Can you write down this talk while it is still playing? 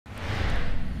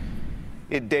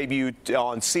It debuted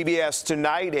on CBS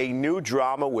tonight, a new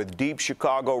drama with deep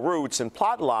Chicago roots and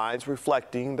plot lines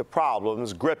reflecting the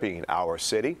problems gripping our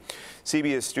city.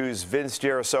 CBS News' Vince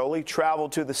Gerasole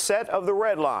traveled to the set of the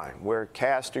Red Line, where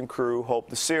cast and crew hope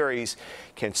the series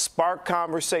can spark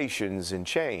conversations and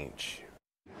change.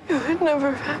 It would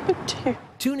never happen to you.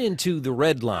 Tune into The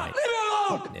Red Line,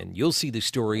 and you'll see the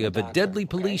story of a deadly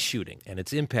police shooting and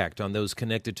its impact on those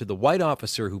connected to the white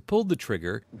officer who pulled the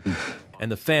trigger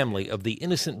and the family of the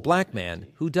innocent black man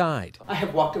who died. I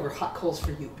have walked over hot coals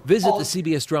for you. Visit the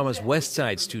CBS Drama's West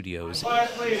Side studios,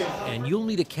 and you'll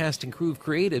meet a cast and crew of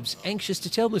creatives anxious to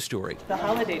tell the story. The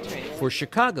holiday train. For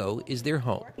Chicago is their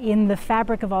home. In the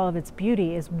fabric of all of its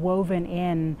beauty is woven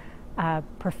in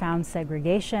profound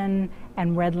segregation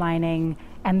and redlining,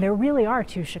 and there really are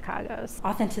two Chicagos.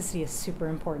 Authenticity is super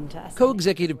important to us.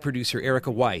 Co-executive producer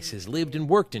Erica Weiss has lived and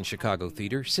worked in Chicago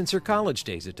theater since her college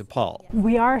days at DePaul.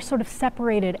 We are sort of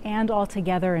separated and all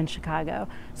together in Chicago,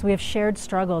 so we have shared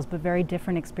struggles but very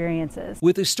different experiences.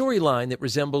 With a storyline that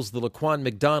resembles the Laquan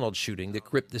McDonald shooting that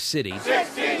gripped the city,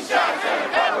 16 shots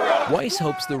and Weiss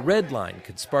hopes the Red Line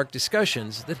could spark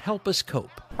discussions that help us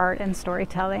cope. Art and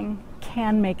storytelling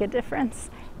can make a difference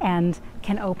and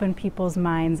can open people's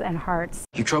minds and hearts.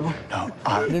 You trouble? No.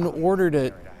 In order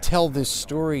to tell this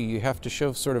story, you have to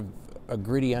show sort of a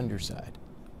gritty underside.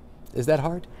 Is that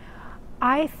hard?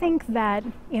 I think that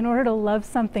in order to love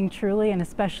something truly, and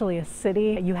especially a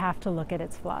city, you have to look at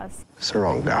its flaws. It's the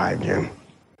wrong guy, Jim.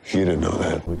 You didn't know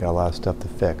that. We got a lot of stuff to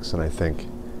fix, and I think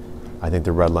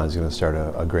the Red Line's going to start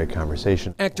a great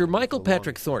conversation. Actor Michael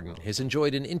Patrick Thornton has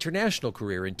enjoyed an international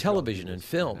career in television and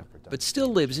film, but still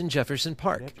lives in Jefferson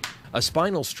Park. A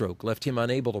spinal stroke left him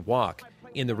unable to walk.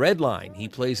 In The Red Line, he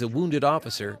plays a wounded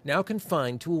officer now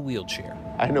confined to a wheelchair.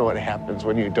 I know what happens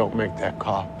when you don't make that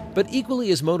call. But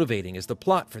equally as motivating as the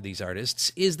plot for these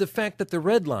artists is the fact that The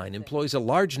Red Line employs a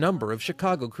large number of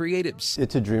Chicago creatives.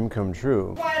 It's a dream come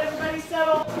true. Quiet, everybody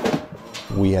settle.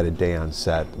 We had a day on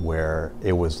set where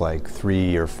it was like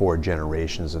 3 or 4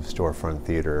 generations of storefront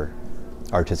theater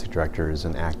artistic directors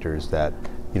and actors that,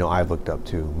 I've looked up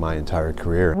to my entire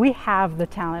career. We have the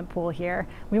talent pool here.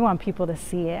 We want people to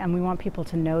see it, and we want people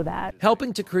to know that.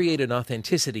 Helping to create an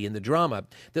authenticity in the drama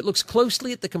that looks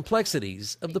closely at the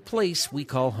complexities of the place we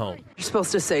call home. You're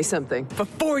supposed to say something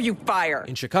before you fire.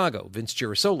 In Chicago, Vince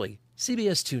Gerasole,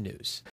 CBS 2 News.